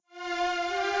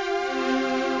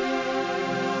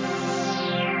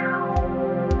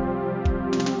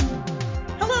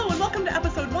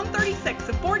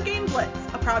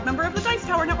proud member of the Dice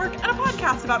Tower Network and a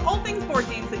podcast about all things board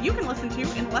games that you can listen to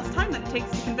in less time than it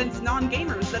takes to convince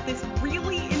non-gamers that this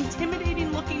really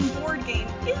intimidating-looking board game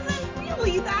isn't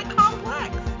really that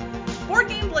complex. Board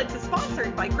Game Blitz is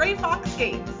sponsored by Grey Fox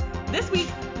Games. This week,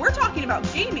 we're talking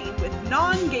about gaming with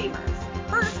non-gamers.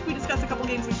 First, we discuss a couple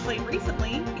games we've played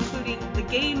recently, including the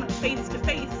game Face to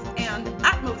Face and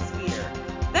Atmosphere.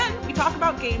 Then, we talk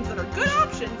about games that are good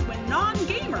options when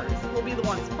non-gamers will be the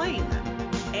ones playing them.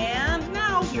 And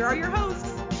now, here are your hosts,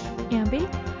 Ambi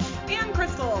and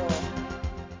Crystal.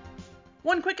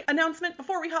 One quick announcement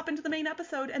before we hop into the main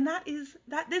episode, and that is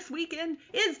that this weekend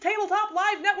is Tabletop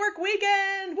Live Network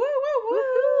weekend! Woo, woo, woo!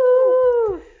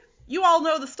 Woohoo! You all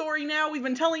know the story now. We've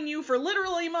been telling you for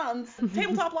literally months.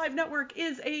 Tabletop Live Network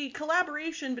is a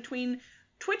collaboration between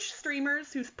Twitch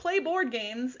streamers who play board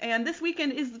games, and this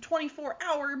weekend is the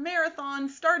 24-hour marathon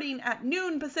starting at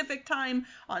noon Pacific time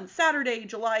on Saturday,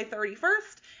 July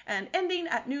 31st, and ending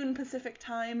at noon Pacific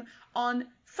time on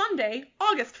Sunday,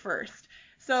 August 1st.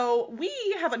 So we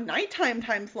have a nighttime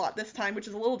time slot this time, which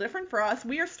is a little different for us.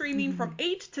 We are streaming from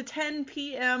 8 to 10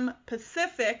 p.m.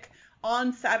 Pacific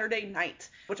on Saturday night,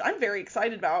 which I'm very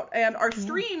excited about. And our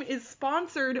stream is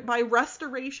sponsored by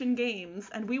Restoration Games,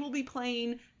 and we will be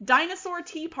playing Dinosaur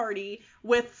Tea Party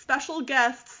with special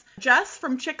guests Jess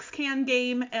from Chicks Can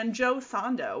Game and Joe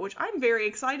Sando, which I'm very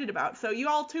excited about. So you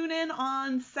all tune in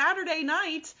on Saturday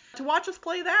night to watch us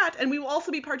play that, and we will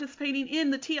also be participating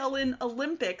in the TLN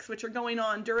Olympics, which are going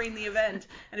on during the event.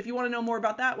 And if you want to know more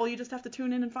about that, well, you just have to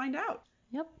tune in and find out.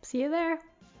 Yep, see you there.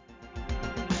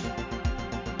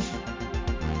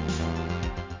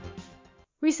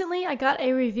 Recently, I got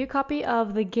a review copy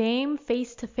of the game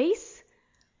Face to Face,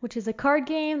 which is a card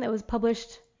game that was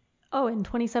published, in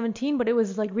 2017, but it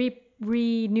was like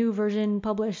new version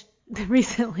published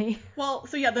recently. Well,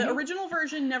 so yeah, the original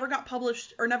version never got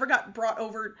published or never got brought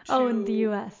over to... Oh, in the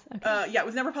US. Okay. Yeah, it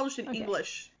was never published in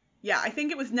English. Yeah, I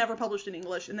think it was never published in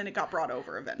English, and then it got brought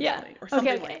over eventually, or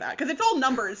something like that. Because it's all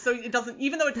numbers, so it doesn't,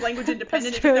 even though it's language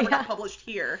independent, it just never got published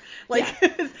here. Like,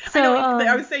 so,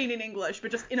 I was saying in English, but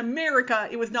just in America,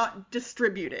 it was not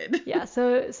distributed. Yeah,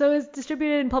 so it's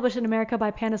distributed and published in America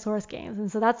by Pandasaurus Games,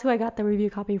 and so that's who I got the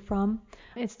review copy from.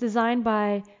 It's designed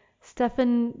by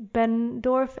Stefan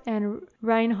Bendorf and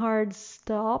Reinhard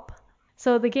Staub.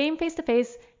 So the game Face to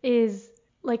Face is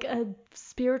like a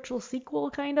spiritual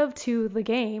sequel kind of to the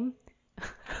game.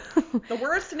 The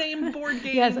worst named board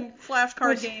game /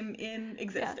 card game in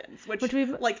existence. Which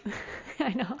we've like.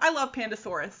 I know. I love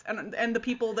Pandasaurus and the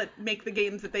people that make the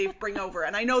games that they bring over,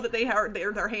 and I know that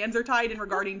their hands are tied in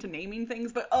regarding to naming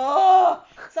things, but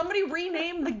somebody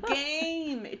rename the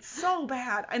game. It's so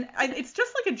bad, and it's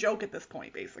just like a joke at this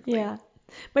point, basically. Yeah.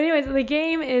 But anyways, the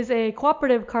game is a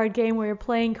cooperative card game where you're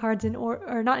playing cards in order,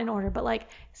 or not in order, but like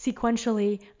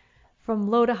sequentially from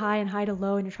low to high and high to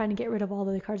low, and you're trying to get rid of all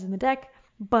of the cards in the deck.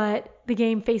 But the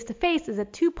game Face to Face is a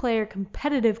 2-player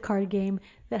competitive card game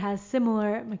that has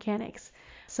similar mechanics.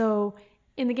 So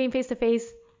in the game Face to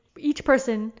Face, each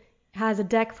person has a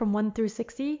deck from 1 through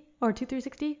 60 or 2 through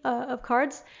 60 of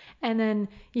cards, and then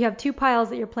you have 2 piles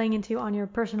that you're playing into on your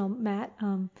personal mat.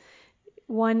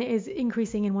 One is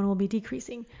increasing and one will be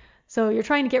decreasing. So you're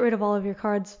trying to get rid of all of your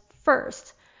cards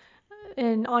first.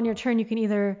 And on your turn, you can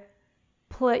either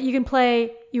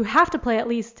you have to play at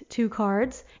least 2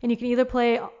 cards, and you can either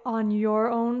play on your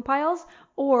own piles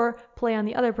or play on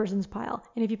the other person's pile.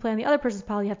 And if you play on the other person's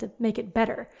pile, you have to make it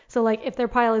better. So like if their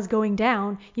pile is going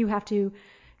down, you have to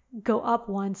go up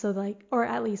 1, or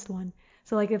at least 1.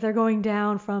 So like if they're going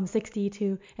down from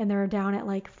 60 and they're down at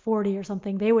like 40 or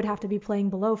something, they would have to be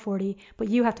playing below 40, but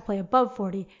you have to play above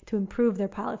 40 to improve their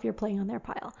pile if you're playing on their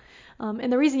pile.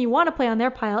 And the reason you want to play on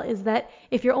their pile is that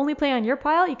if you're only playing on your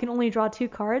pile, you can only draw 2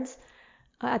 cards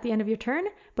at the end of your turn.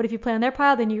 But if you play on their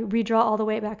pile, then you redraw all the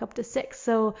way back up to 6.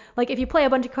 So like if you play a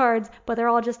bunch of cards, but they're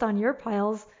all just on your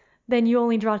piles, then you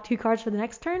only draw 2 cards for the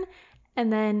next turn.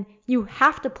 And then you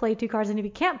have to play 2 cards. And if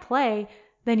you can't play,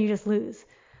 then you just lose.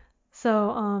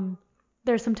 So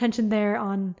there's some tension there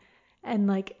and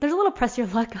like there's a little press your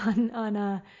luck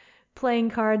on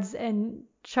playing cards and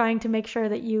trying to make sure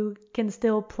that you can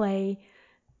still play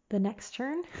the next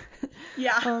turn.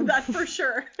 Yeah, that's for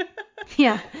sure.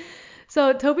 Yeah.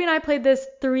 So Toby and I played this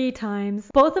 3 times.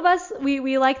 Both of us,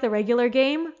 we like the regular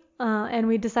game, and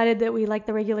we decided that we like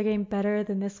the regular game better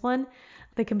than this one,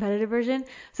 the competitive version.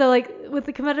 So like with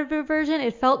the competitive version,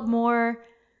 it felt more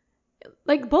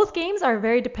like both games are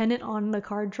very dependent on the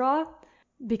card draw,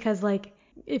 because like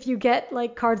if you get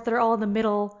like cards that are all in the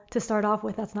middle to start off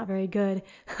with, that's not very good.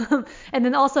 And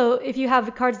then also, if you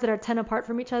have cards that are 10 apart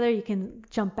from each other, you can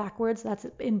jump backwards. That's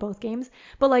in both games.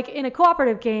 But like in a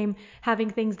cooperative game, having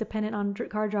things dependent on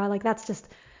card draw, like that's just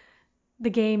the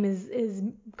game is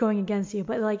going against you.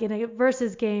 But like in a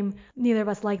versus game, neither of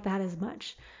us like that as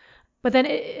much. But then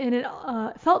it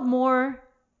felt more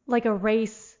like a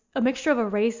race, a mixture of a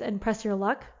race and press your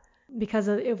luck because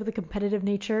of the competitive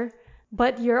nature.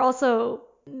 But you're also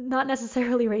not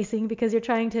necessarily racing because you're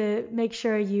trying to make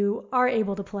sure you are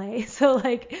able to play. So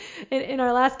like in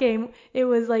our last game, it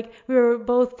was like we were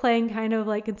both playing kind of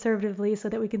like conservatively so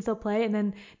that we can still play. And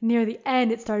then near the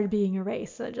end, it started being a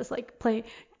race. So just like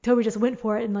Toby just went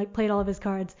for it and like played all of his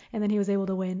cards, and then he was able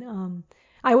to win.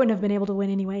 I wouldn't have been able to win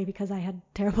anyway because I had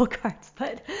terrible cards,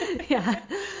 but yeah.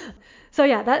 So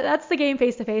yeah, that's the game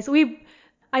face to face.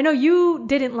 I know you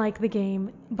didn't like the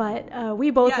game, but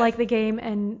we both like the game,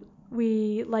 and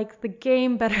we like the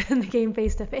game better than the game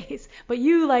face to face. But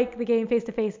you like the game face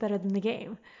to face better than the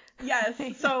game. Yes.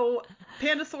 So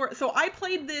Pandasaur. So I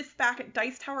played this back at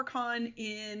Dice Tower Con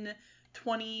in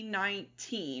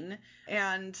 2019,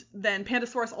 and then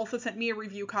Pandasaurus also sent me a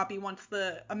review copy once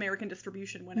the American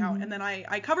distribution went out, and then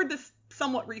I covered this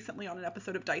somewhat recently on an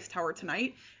episode of Dice Tower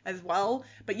Tonight as well.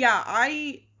 But yeah,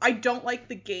 I don't like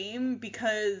the game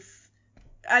because,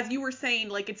 as you were saying,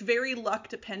 like it's very luck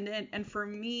dependent, and for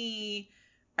me,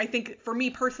 I think for me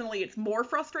personally, it's more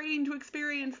frustrating to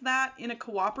experience that in a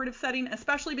cooperative setting,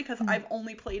 especially because I've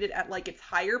only played it at like its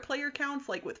higher player counts,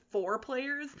 like with 4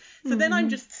 players. So then I'm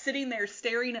just sitting there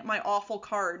staring at my awful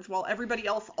cards while everybody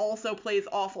else also plays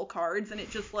awful cards, and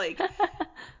it just like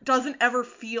doesn't ever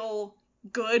feel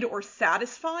good or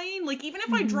satisfying. Like even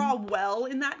if I draw well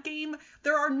in that game,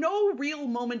 there are no real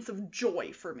moments of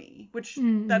joy for me, which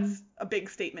that's a big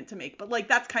statement to make, but like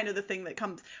that's kind of the thing that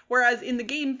comes. Whereas in the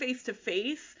game face to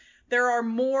face, there are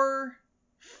more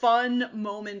fun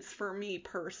moments for me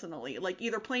personally, like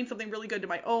either playing something really good to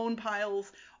my own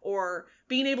piles or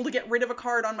being able to get rid of a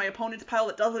card on my opponent's pile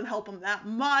that doesn't help them that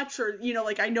much, or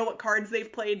like I know what cards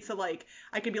they've played, so like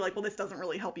I could be like, well, this doesn't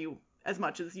really help you as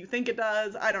much as you think it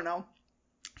does. I don't know.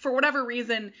 For whatever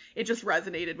reason, it just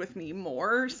resonated with me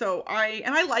more. So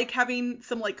I like having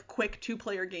some like quick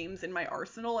 2-player games in my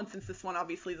arsenal. And since this one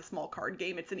obviously is a small card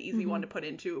game, it's an easy one to put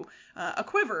into a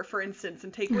quiver, for instance,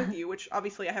 and take with you, which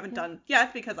obviously I haven't done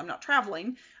yet because I'm not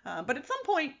traveling. But at some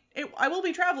point, I will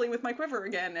be traveling with my quiver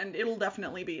again, and it'll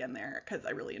definitely be in there because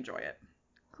I really enjoy it.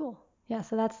 Cool. Yeah,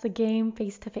 so that's the game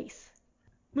face to face.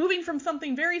 Moving from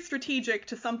something very strategic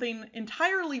to something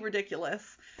entirely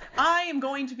ridiculous, I am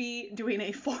going to be doing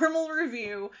a formal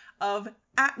review of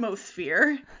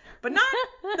Atmosphere, but not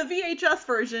the VHS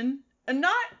version, and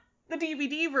not the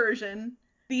DVD version,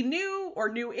 the new or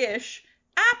new-ish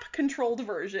app-controlled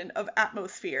version of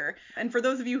Atmosphere. And for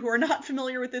those of you who are not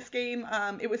familiar with this game,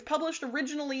 it was published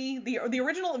originally, the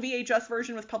original VHS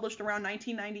version was published around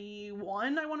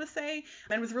 1991, I want to say,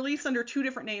 and was released under 2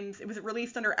 different names. It was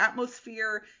released under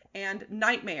Atmosphere and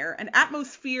Nightmare, and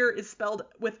Atmosphere is spelled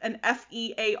with an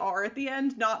F-E-A-R at the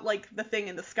end, not like the thing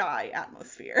in the sky,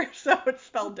 atmosphere, so it's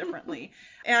spelled differently.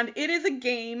 And it is a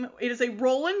game, it is a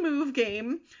roll and move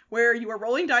game where you are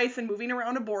rolling dice and moving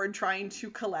around a board trying to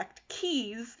collect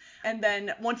keys, and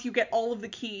then once you get all of the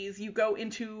keys, you go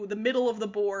into the middle of the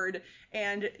board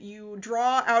and you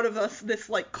draw out of this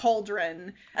like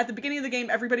cauldron. At the beginning of the game,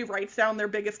 everybody writes down their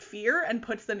biggest fear and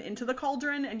puts them into the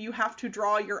cauldron, and you have to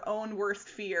draw your own worst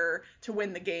fear to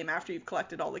win the game after you've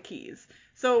collected all the keys.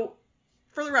 So,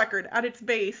 for the record, at its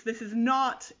base, this is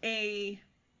not a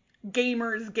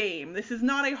gamer's game. This is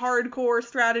not a hardcore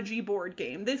strategy board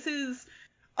game. This is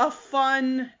a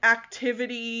fun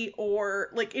activity,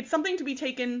 or like it's something to be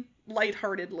taken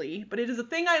lightheartedly, but it is a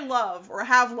thing I love or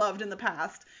have loved in the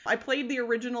past. I played the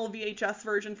original VHS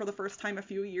version for the first time a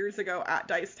few years ago at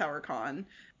Dice Tower Con,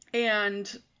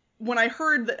 and when I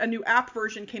heard that a new app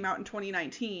version came out in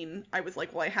 2019, I was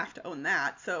like, well, I have to own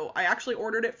that. So I actually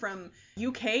ordered it from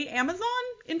UK Amazon,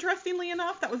 interestingly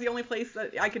enough. That was the only place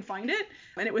that I could find it.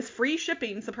 And it was free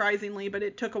shipping, surprisingly, but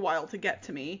it took a while to get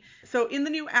to me. So in the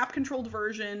new app-controlled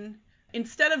version,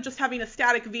 instead of just having a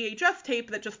static VHS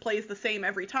tape that just plays the same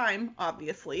every time,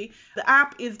 obviously, the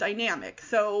app is dynamic.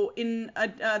 So in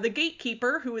the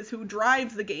gatekeeper, who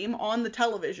drives the game on the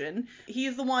television, he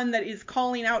is the one that is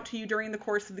calling out to you during the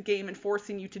course of the game and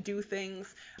forcing you to do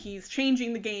things. He's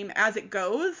changing the game as it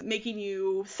goes, making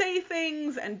you say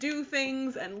things and do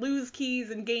things and lose keys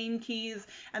and gain keys.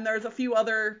 And there's a few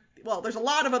other well, there's a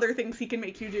lot of other things he can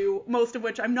make you do, most of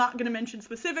which I'm not going to mention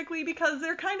specifically because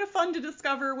they're kind of fun to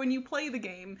discover when you play the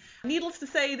game. Needless to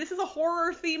say, this is a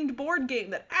horror-themed board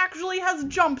game that actually has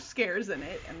jump scares in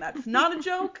it, and that's not a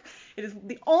joke. It is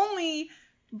the only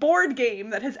board game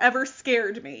that has ever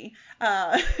scared me.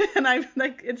 And I'm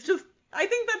like, it's just, I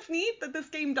think that's neat that this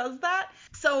game does that.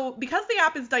 So because the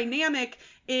app is dynamic,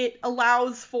 it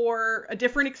allows for a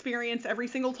different experience every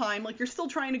single time. Like, you're still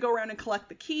trying to go around and collect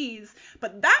the keys,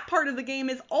 but that part of the game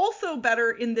is also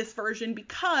better in this version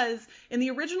because in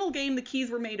the original game, the keys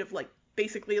were made of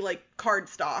basically like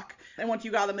cardstock, and once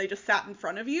you got them, they just sat in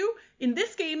front of you. In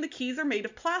this game, the keys are made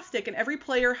of plastic, and every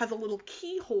player has a little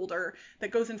key holder that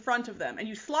goes in front of them, and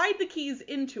you slide the keys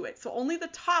into it, so only the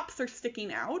tops are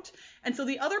sticking out, and so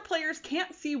the other players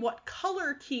can't see what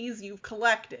color keys you've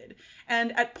collected.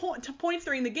 And at points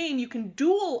during the game, you can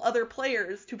duel other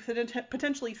players to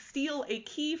potentially steal a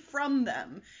key from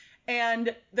them.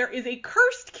 And there is a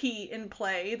cursed key in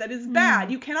play that is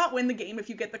bad. You cannot win the game if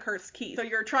you get the cursed key. So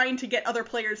you're trying to get other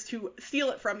players to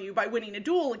steal it from you by winning a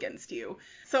duel against you.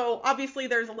 So obviously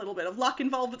there's a little bit of luck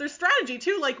involved, but there's strategy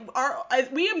too.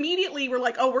 We immediately were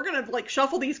like, oh, we're going to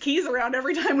shuffle these keys around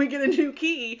every time we get a new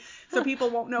key so people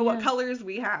won't know what colors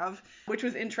we have, which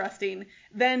was interesting.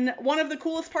 Then one of the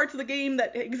coolest parts of the game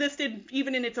that existed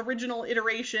even in its original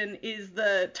iteration is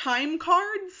the time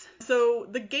cards. So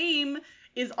the game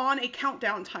is on a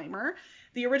countdown timer.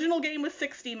 The original game was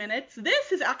 60 minutes.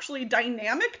 This is actually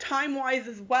dynamic time-wise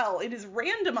as well. It is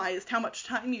randomized how much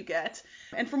time you get.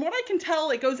 And from what I can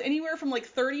tell, it goes anywhere from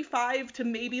 35 to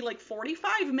maybe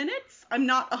 45 minutes. I'm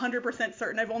not 100%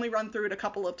 certain. I've only run through it a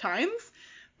couple of times.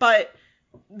 But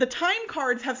the time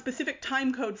cards have specific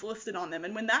time codes listed on them.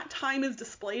 And when that time is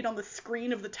displayed on the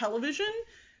screen of the television,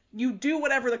 you do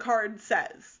whatever the card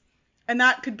says. And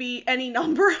that could be any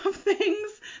number of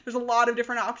things. There's a lot of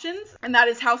different options. And that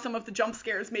is how some of the jump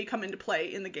scares may come into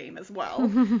play in the game as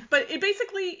well. But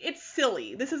it's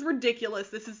silly. This is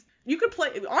ridiculous. You could play,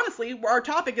 honestly, our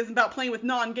topic is about playing with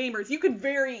non-gamers. You could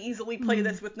very easily play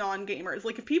this with non-gamers.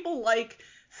 If people like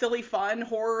silly, fun,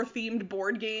 horror-themed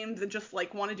board games and just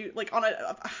want to do, on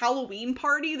a Halloween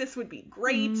party, this would be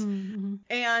great.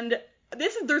 And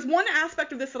there's one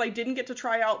aspect of this that I didn't get to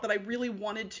try out that I really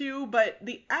wanted to, but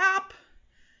the app,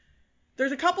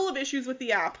 there's a couple of issues with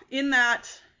the app in that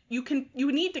you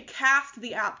need to cast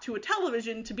the app to a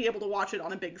television to be able to watch it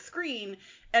on a big screen,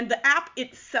 and the app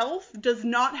itself does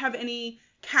not have any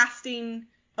casting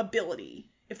ability,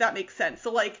 if that makes sense.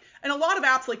 So in a lot of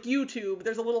apps like YouTube,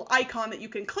 there's a little icon that you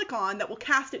can click on that will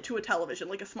cast it to a television,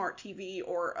 like a smart TV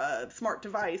or a smart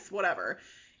device, whatever.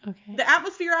 Okay. The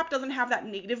Atmosphere app doesn't have that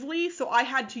natively, so I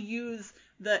had to use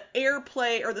the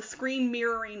AirPlay or the screen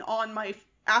mirroring on my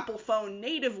Apple phone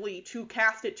natively to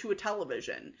cast it to a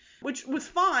television, which was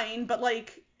fine, but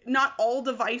not all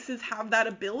devices have that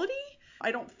ability,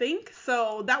 I don't think,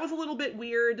 so that was a little bit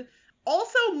weird.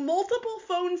 Also, multiple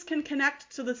phones can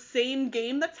connect to the same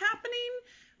game that's happening,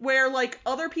 where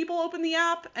other people open the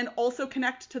app and also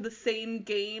connect to the same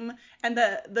game, and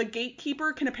the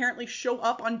gatekeeper can apparently show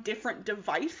up on different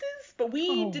devices, but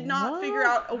we did not figure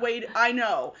out a way to, I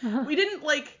know, we didn't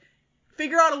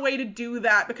figure out a way to do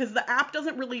that because the app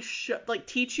doesn't really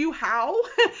teach you how,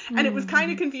 and it was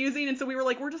kind of confusing, and so we were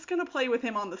we're just gonna play with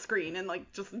him on the screen and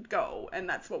just go, and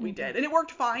that's what we did, and it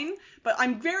worked fine. But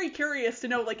I'm very curious to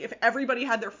know if everybody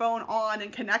had their phone on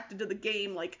and connected to the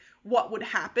game, what would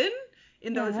happen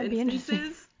in those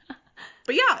instances.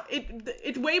 But yeah,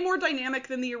 it's way more dynamic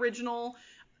than the original.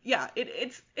 Yeah,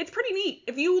 it's pretty neat.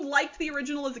 If you liked the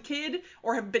original as a kid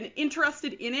or have been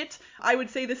interested in it, I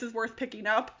would say this is worth picking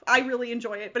up. I really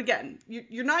enjoy it. But again,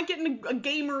 you're not getting a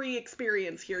gamery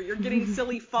experience here. You're getting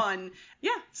silly fun.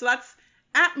 Yeah, so that's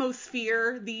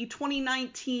Atmosphere, the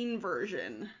 2019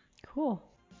 version. Cool.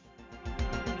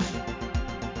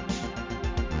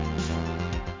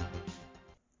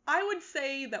 I would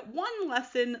say that one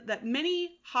lesson that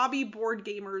many hobby board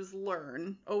gamers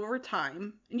learn over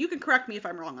time, and you can correct me if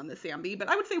I'm wrong on this, Ambi, but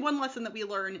I would say one lesson that we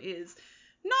learn is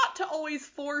not to always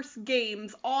force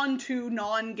games onto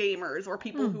non-gamers or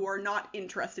people who are not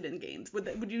interested in games.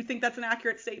 Would you think that's an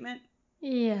accurate statement?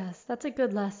 Yes, that's a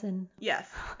good lesson. Yes,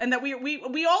 and that we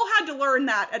all had to learn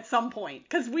that at some point,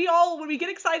 because when we get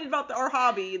excited about our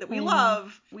hobby that we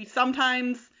love, we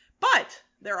sometimes, but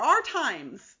there are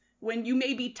times when you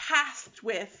may be tasked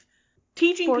with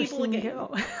Teaching people a Forcing game.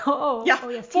 Oh, yes.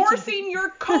 Teaching. Forcing your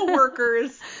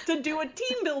coworkers to do a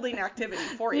team building activity,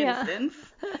 for instance.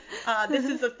 This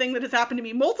is a thing that has happened to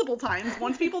me multiple times.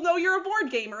 Once people know you're a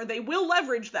board gamer, they will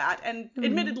leverage that. And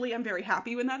admittedly, I'm very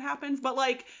happy when that happens. But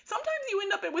like, sometimes you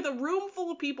end up with a room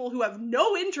full of people who have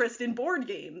no interest in board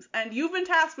games, and you've been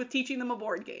tasked with teaching them a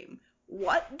board game.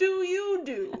 What do you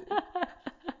do?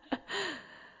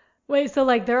 Wait, so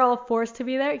like they're all forced to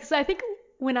be there? Because I think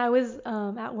when I was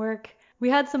at work, we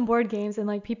had some board games and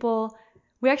like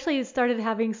we actually started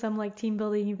having some like team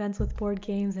building events with board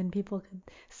games and people could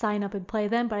sign up and play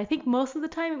them. But I think most of the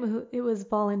time it was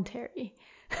voluntary.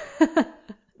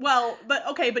 Well, but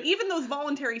even those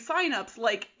voluntary signups,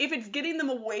 like if it's getting them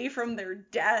away from their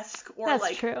desk or That's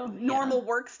like true. normal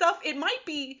work stuff, it might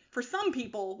be for some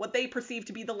people what they perceive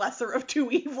to be the lesser of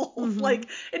two evils. Like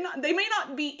they may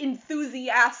not be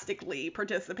enthusiastically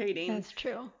participating. That's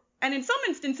true. And in some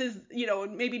instances,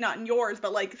 maybe not in yours,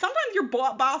 but like sometimes your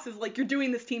boss is like, you're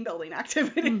doing this team building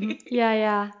activity.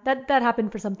 Yeah. That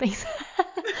happened for some things.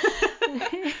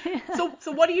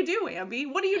 So what do you do, Ambi?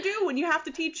 What do you do when you have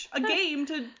to teach a game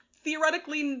to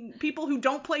theoretically people who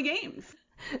don't play games?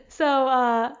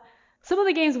 So some of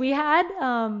the games we had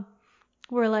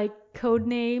were like code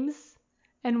names,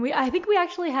 and I think we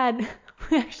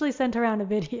actually sent around a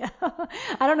video.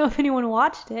 I don't know if anyone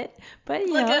watched it, but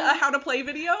like a how to play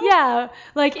video. Yeah,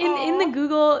 like in the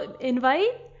Google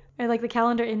invite or like the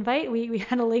calendar invite, we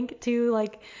had a link to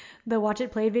like the watch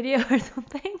it played video or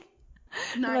something.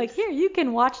 Nice. Like, here, you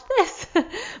can watch this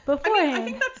beforehand. I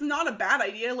think that's not a bad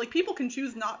idea. Like, people can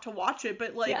choose not to watch it,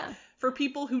 but like for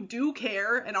people who do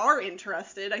care and are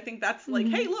interested, I think that's like,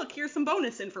 hey, look, here's some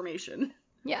bonus information.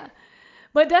 Yeah.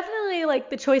 But definitely like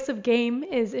the choice of game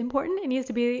is important. It needs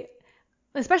to be,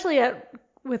 especially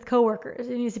with coworkers,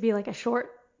 it needs to be like a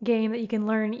short game that you can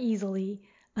learn easily.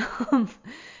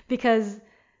 Because,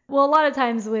 well, a lot of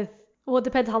times it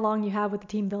depends how long you have with the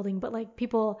team building, but like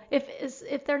people,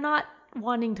 if they're not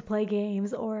wanting to play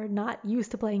games or not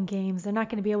used to playing games, they're not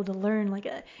going to be able to learn like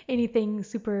anything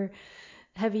super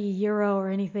heavy Euro or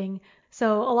anything.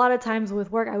 So a lot of times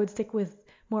with work, I would stick with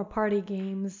more party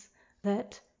games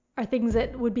that are things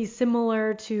that would be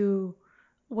similar to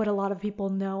what a lot of people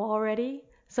know already.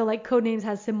 So like Codenames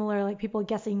has similar, like people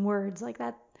guessing words like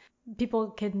that.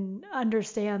 People can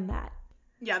understand that.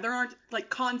 Yeah, there aren't like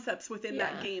concepts within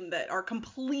that game that are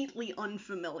completely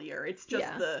unfamiliar. It's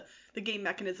just the game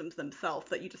mechanisms themselves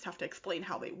that you just have to explain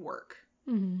how they work.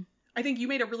 Mm-hmm. I think you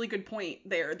made a really good point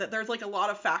there that there's like a lot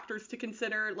of factors to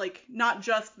consider, like not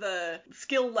just the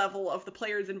skill level of the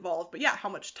players involved, but how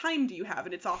much time do you have?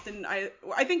 And it's often, I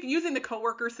think using the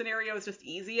coworker scenario is just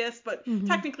easiest, but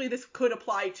technically this could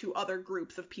apply to other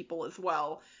groups of people as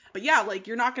well. But like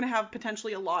you're not going to have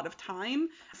potentially a lot of time.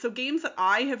 So games that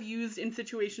I have used in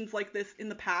situations like this in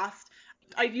the past,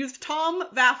 I used Tom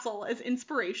Vassell as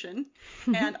inspiration,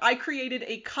 and I created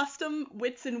a custom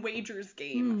Wits and Wagers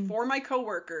game for my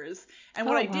coworkers. And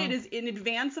what I did is, in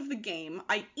advance of the game,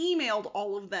 I emailed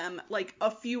all of them like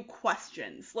a few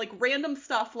questions, like random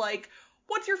stuff like,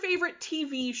 what's your favorite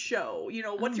TV show?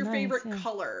 What's your favorite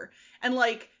color? And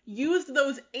like used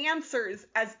those answers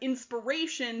as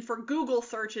inspiration for Google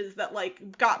searches that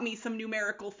like got me some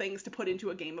numerical things to put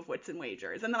into a game of Wits and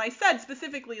Wagers. And then I said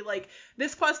specifically like,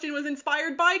 this question was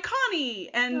inspired by Connie.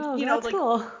 And that's like,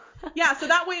 cool. So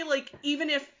that way, like, even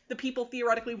if the people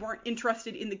theoretically weren't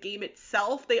interested in the game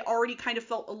itself, they already kind of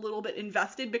felt a little bit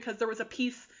invested because there was a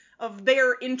piece of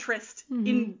their interest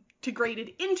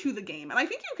integrated into the game. And I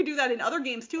think you could do that in other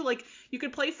games too. Like, you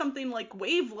could play something like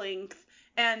Wavelength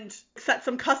and set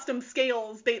some custom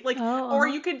scales. Or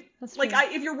you could like,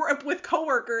 if you're with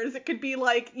coworkers, it could be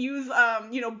like use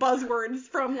buzzwords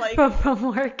from like from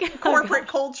work, corporate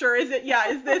culture. Is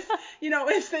this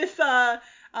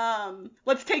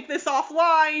let's take this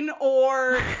offline,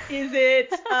 or is it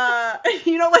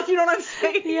you know what I'm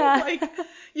saying? Yeah. Like,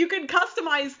 you could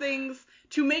customize things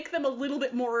to make them a little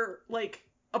bit more like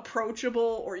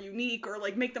approachable or unique, or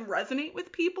like make them resonate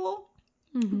with people.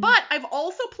 But I've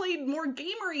also played more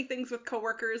gamery things with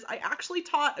coworkers. I actually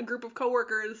taught a group of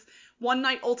coworkers One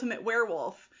Night Ultimate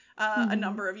Werewolf a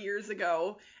number of years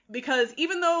ago, because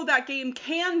even though that game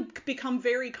can become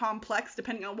very complex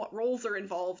depending on what roles are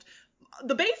involved,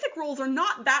 the basic rules are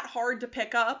not that hard to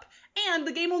pick up, and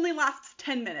the game only lasts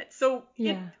 10 minutes. So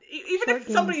Yeah. even Short if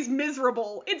games. somebody's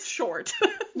miserable, it's short.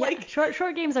 Like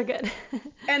short games are good.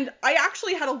 And I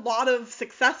actually had a lot of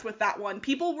success with that one.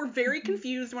 People were very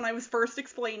confused when I was first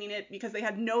explaining it because they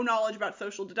had no knowledge about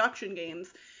social deduction games.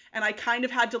 And I kind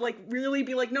of had to like really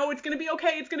be like, no, it's going to be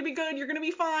okay. It's going to be good. You're going to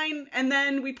be fine. And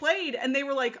then we played and they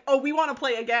were like, oh, we want to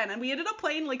play again. And we ended up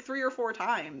playing like 3 or 4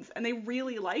 times and they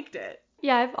really liked it.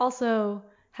 Yeah, I've also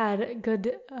had a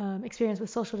good experience with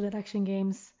social deduction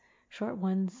games, short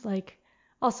ones. Like,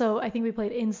 also, I think we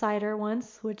played Insider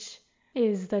once, which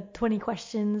is the 20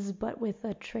 questions, but with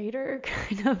a traitor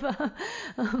kind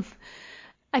of.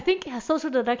 I think social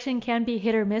deduction can be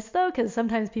hit or miss, though, because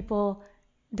sometimes people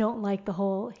don't like the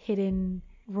whole hidden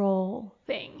role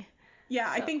thing. Yeah,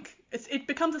 I think it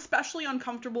becomes especially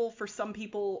uncomfortable for some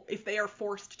people if they are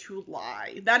forced to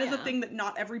lie. That is a thing that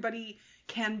not everybody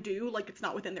can do. Like, it's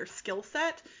not within their skill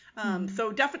set.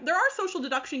 So there are social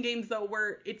deduction games, though,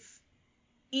 where it's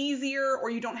easier or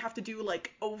you don't have to do,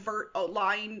 like, overt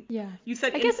lying. Yeah. You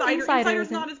said I guess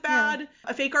Insider's not as bad. Yeah.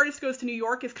 A Fake Artist Goes to New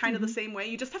York is kind of the same way.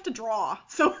 You just have to draw.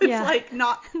 So it's, like,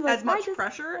 not like, as much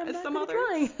pressure as some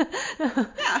others.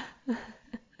 Yeah.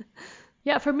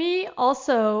 Yeah, for me,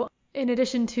 also, in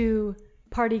addition to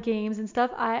party games and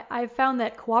stuff, I've found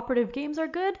that cooperative games are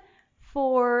good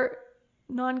for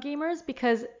non-gamers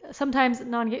because sometimes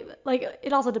like,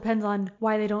 it also depends on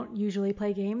why they don't usually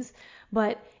play games.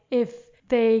 But if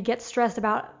they get stressed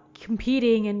about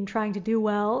competing and trying to do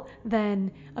well,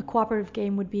 then a cooperative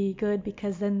game would be good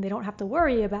because then they don't have to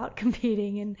worry about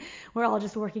competing and we're all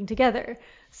just working together.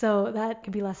 So that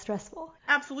could be less stressful.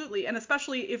 Absolutely, and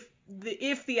especially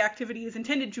if the activity is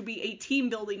intended to be a team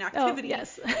building activity,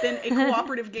 then a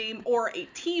cooperative game or a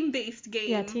team-based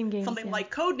game, team games, something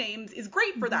like Codenames, is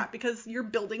great for that because you're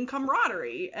building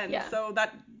camaraderie, and so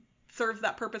that serves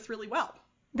that purpose really well.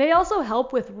 They also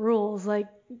help with rules. Like,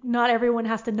 not everyone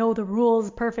has to know the rules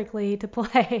perfectly to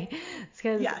play.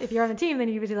 Because if you're on a team, then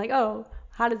you can be like, oh,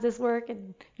 how does this work?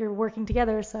 And you're working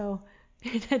together, so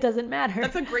it doesn't matter.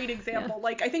 That's a great example. Yeah.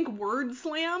 Like, I think Word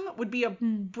Slam would be a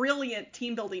brilliant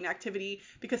team building activity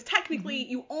because technically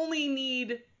you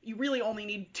really only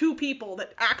need 2 people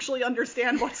that actually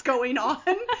understand what's going on,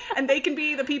 and they can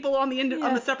be the people on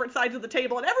the separate sides of the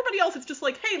table, and everybody else it's just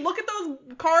like, hey, look at those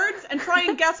cards and try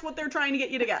and guess what they're trying to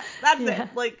get you to guess. That's it.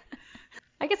 Like,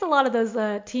 I guess a lot of those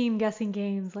team guessing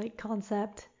games like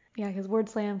Concept, because Word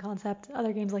Slam, Concept,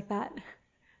 other games like that,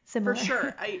 similar. For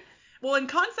sure. Well, and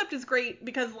Concept is great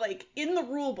because, like, in the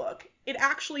rule book, it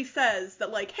actually says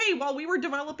that, like, hey, while we were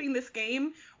developing this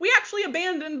game, we actually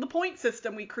abandoned the point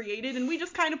system we created, and we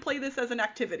just kind of play this as an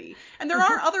activity. And there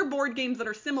are other board games that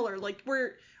are similar,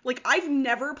 I've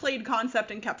never played Concept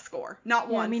and kept score. Not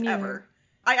once, ever.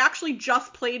 I actually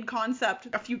just played Concept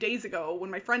a few days ago when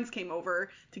my friends came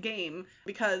over to game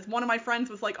because one of my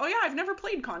friends was like, oh yeah, I've never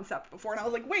played Concept before. And I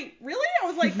was like, wait, really? I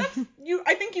was like,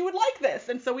 I think you would like this.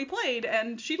 And so we played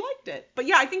and she liked it. But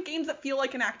yeah, I think games that feel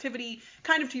like an activity,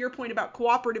 kind of to your point about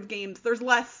cooperative games, there's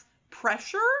less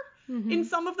pressure in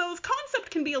some of those.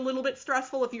 Concept can be a little bit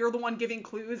stressful if you're the one giving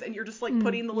clues and you're just like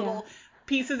putting the little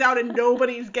pieces out and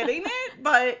nobody's getting it,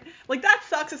 but like that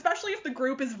sucks, especially if the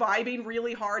group is vibing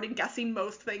really hard and guessing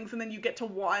most things and then you get to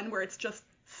one where it's just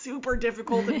super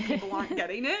difficult and people aren't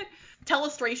getting it.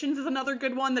 Telestrations is another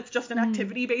good one that's just an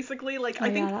activity basically. Like, I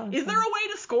think, is there a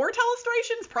way to score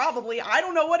Telestrations? Probably. I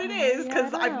don't know what it is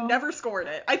because I've never scored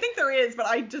it. I think there is, but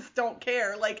I just don't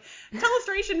care. Like,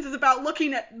 Telestrations is about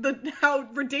looking at how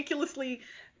ridiculously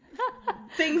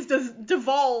things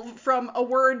devolve from a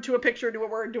word to a picture to a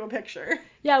word to a picture.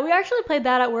 Yeah, we actually played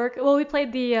that at work. Well, we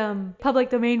played the public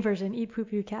domain version, Eat Poo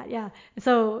Poo Cat, yeah.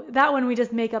 So that one we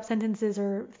just make up sentences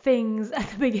or things at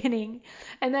the beginning.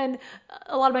 And then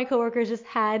a lot of my coworkers just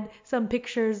had some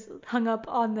pictures hung up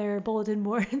on their bulletin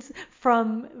boards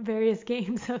from various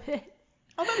games of it.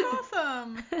 Oh, that's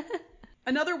awesome.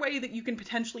 Another way that you can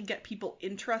potentially get people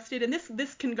interested, and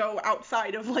this can go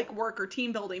outside of like work or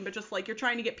team building, but just like you're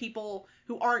trying to get people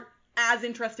who aren't as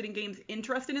interested in games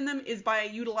interested in them, is by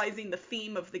utilizing the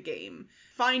theme of the game.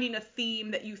 Finding a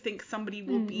theme that you think somebody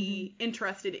will be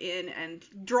interested in and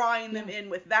drawing them in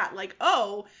with that. Like,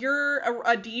 oh, you're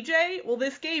a DJ? Well,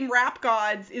 this game, Rap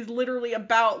Gods, is literally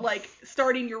about like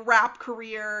starting your rap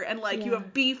career and like you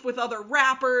have beef with other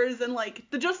rappers and like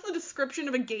just the description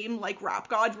of a game like Rap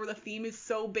Gods where the theme is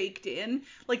so baked in,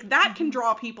 like that can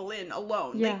draw people in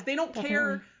alone. Yeah, like they don't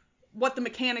care what the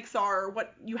mechanics are or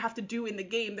what you have to do in the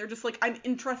game. They're just like, I'm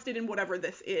interested in whatever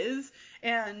this is.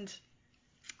 And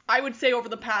I would say over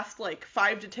the past like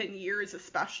 5 to 10 years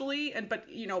especially, but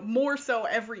you know, more so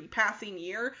every passing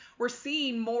year, we're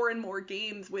seeing more and more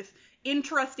games with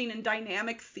interesting and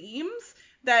dynamic themes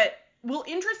that will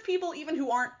interest people even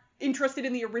who aren't interested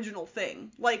in the original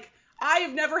thing. Like, I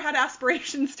have never had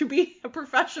aspirations to be a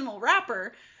professional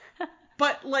rapper,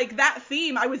 but like that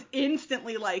theme, I was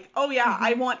instantly like, oh yeah,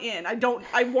 I want in.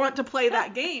 I want to play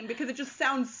that game because it just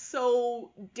sounds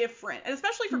so different. And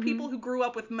especially for people who grew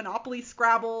up with Monopoly,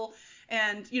 Scrabble,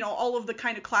 and, you know, all of the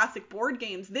kind of classic board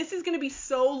games, this is going to be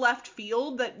so left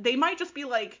field that they might just be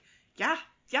like, yeah,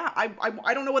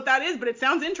 I don't know what that is, but it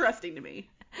sounds interesting to me.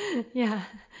 Yeah.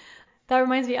 That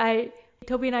reminds me,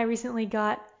 Toby and I recently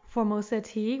got Formosa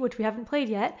Tea, which we haven't played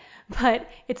yet, but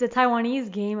it's a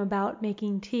Taiwanese game about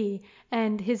making tea.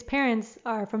 And his parents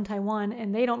are from Taiwan,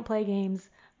 and they don't play games.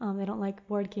 They don't like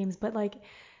board games, but like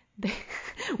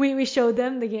we showed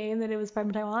them the game that it was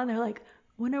from Taiwan. They're like,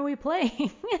 when are we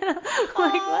playing?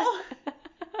 Like, what?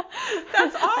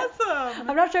 That's awesome.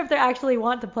 I'm not sure if they actually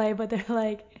want to play, but they're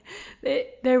like,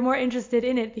 they're more interested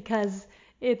in it because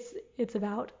it's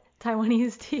about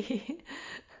Taiwanese tea.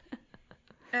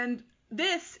 And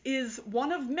this is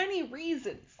one of many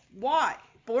reasons why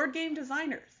board game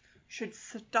designers should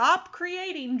stop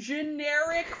creating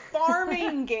generic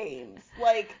farming games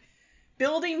like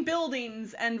building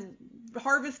buildings and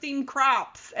harvesting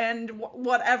crops and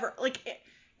whatever. Like,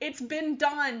 it's been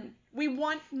done. We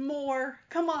want more.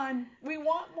 Come on. We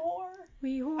want more.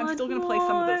 I'm still going to play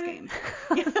some of those games.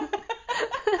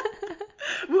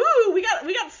 Woo! We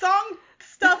got song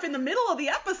stuff in the middle of the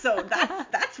episode.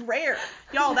 That's rare.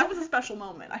 Y'all, that was a special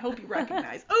moment. I hope you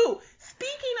recognize. Oh,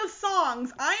 speaking of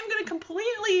songs, I am going to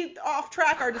completely off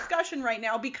track our discussion right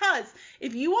now because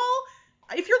if you're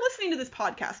listening to this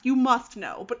podcast, you must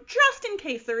know, but just in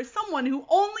case there is someone who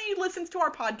only listens to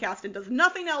our podcast and does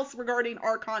nothing else regarding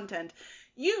our content,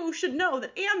 you should know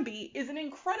that Ambi is an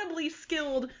incredibly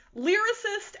skilled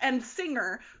lyricist and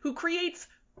singer who creates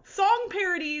song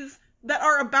parodies that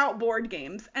are about board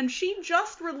games. And she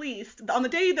just released, on the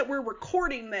day that we're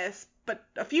recording this, but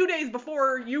a few days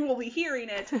before you will be hearing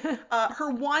it,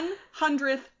 her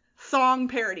 100th song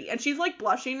parody. And she's like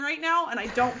blushing right now, and I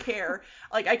don't care.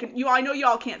 Like, I know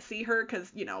y'all can't see her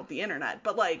because, you know, the internet,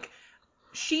 but like,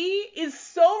 she is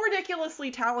so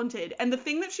ridiculously talented, and the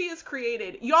thing that she has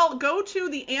created, y'all go to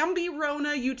the Ambi Rona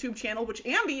YouTube channel, which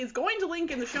Ambi is going to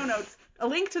link in the show notes, a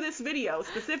link to this video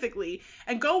specifically,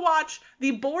 and go watch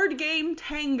the Board Game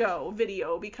Tango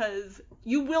video because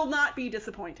you will not be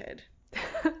disappointed.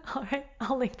 All right,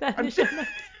 I'll link that in the show notes.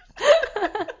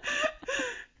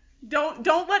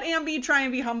 Don't let Ambi try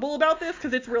and be humble about this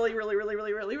because it's really, really, really,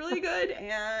 really, really, really good,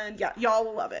 and yeah, y'all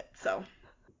will love it. So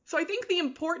I think the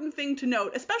important thing to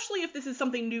note, especially if this is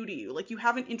something new to you, like you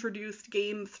haven't introduced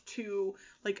games to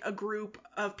like a group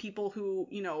of people who,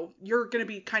 you know, you're going to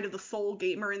be kind of the sole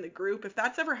gamer in the group. If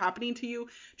that's ever happening to you,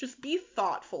 just be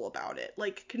thoughtful about it.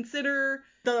 Like, consider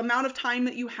the amount of time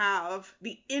that you have,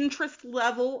 the interest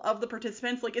level of the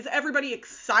participants. Like, is everybody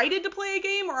excited to play a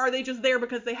game, or are they just there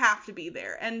because they have to be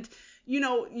there? And, you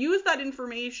know, use that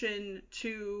information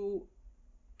to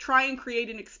try and create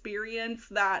an experience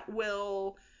that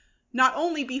will not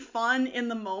only be fun in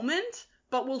the moment,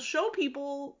 but will show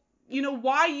people, you know,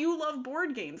 why you love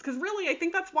board games. Because really, I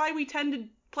think that's why we tend to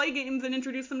play games and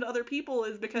introduce them to other people,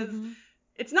 is because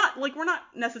it's not, like, we're not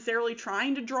necessarily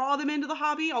trying to draw them into the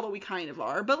hobby, although we kind of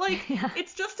are. But, like,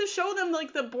 it's just to show them,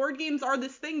 like, that board games are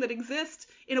this thing that exists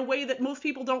in a way that most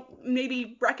people don't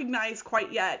maybe recognize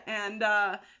quite yet. And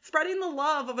spreading the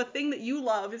love of a thing that you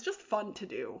love is just fun to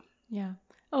do. Yeah.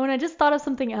 Oh, and I just thought of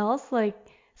something else, like,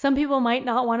 some people might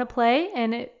not want to play,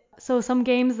 and so some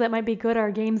games that might be good are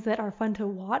games that are fun to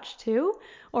watch too,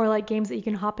 or like games that you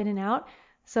can hop in and out.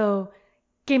 So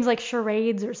games like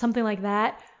charades or something like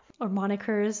that, or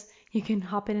monikers, you can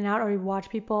hop in and out, or you watch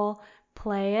people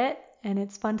play it, and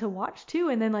it's fun to watch too.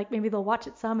 And then like maybe they'll watch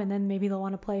it some, and then maybe they'll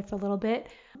want to play for a little bit.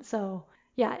 So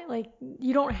yeah, like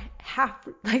you don't have,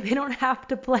 like they don't have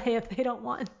to play if they don't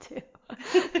want to.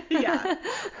 Yeah.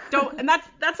 And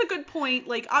that's a good point.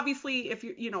 Like, obviously, if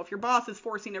if your boss is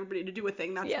forcing everybody to do a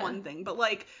thing, that's one thing. But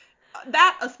like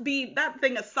that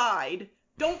thing aside,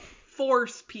 don't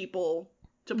force people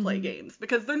to play games,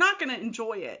 because they're not going to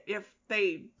enjoy it if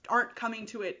they aren't coming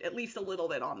to it at least a little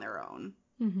bit on their own.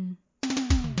 And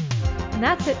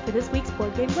that's it for this week's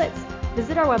Board Game Blitz.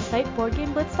 Visit our website,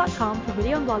 boardgameblitz.com, for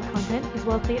video and blog content, as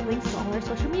well as to get links to all our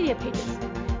social media pages.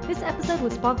 This episode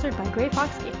was sponsored by Gray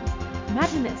Fox Games.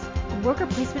 Imagine this, a worker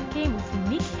placement game with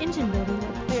unique engine building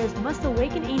where players must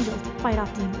awaken angels to fight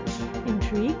off demons.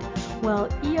 Intrigued? Well,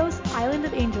 EOS Island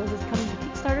of Angels is coming to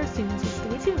Kickstarter soon, so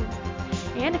stay tuned.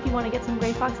 And if you want to get some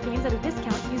Gray Fox games at a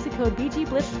discount, use the code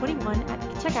BGBLITZ21 at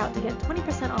checkout to get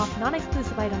 20% off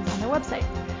non-exclusive items on their website.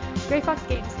 Gray Fox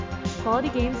Games. Quality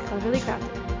games cleverly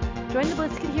crafted. Join the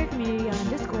Blitzkid Here community on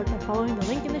Discord by following the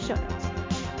link in the show notes.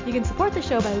 You can support the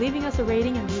show by leaving us a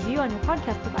rating and review on your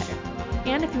podcast provider.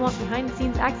 And if you want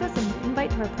behind-the-scenes access and an invite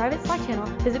to our private Slack channel,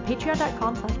 visit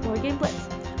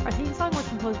patreon.com/BoardGameBlitz. Our theme song was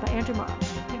composed by Andrew Morrow.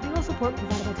 Technical support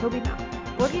provided by Toby Mao.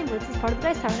 Board Game Blitz is part of the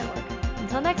Dice Tower Network.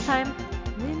 Until next time,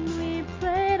 when we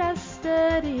played, I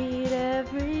studied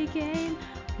every game.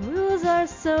 Rules are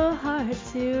so hard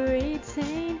to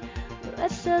retain.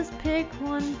 Let's just pick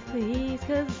one, please,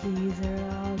 'cause these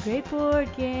are all great board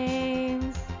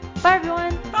games. Bye,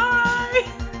 everyone! Bye!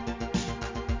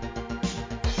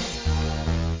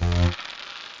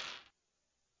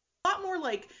 A lot more,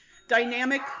 like,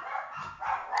 dynamic...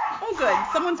 Oh, good.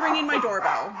 Someone's ringing my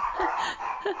doorbell.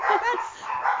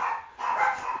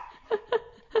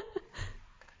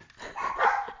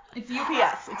 It's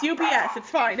UPS. It's UPS. It's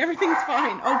fine. Everything's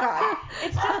fine. Oh, God.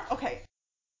 It's just... Okay.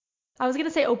 I was going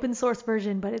to say open source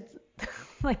version, but it's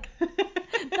like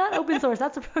not open source.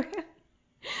 That's a program.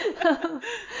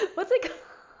 What's it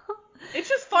called? It's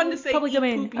just fun to say public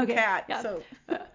domain. poop, you Okay. cat. Yeah. So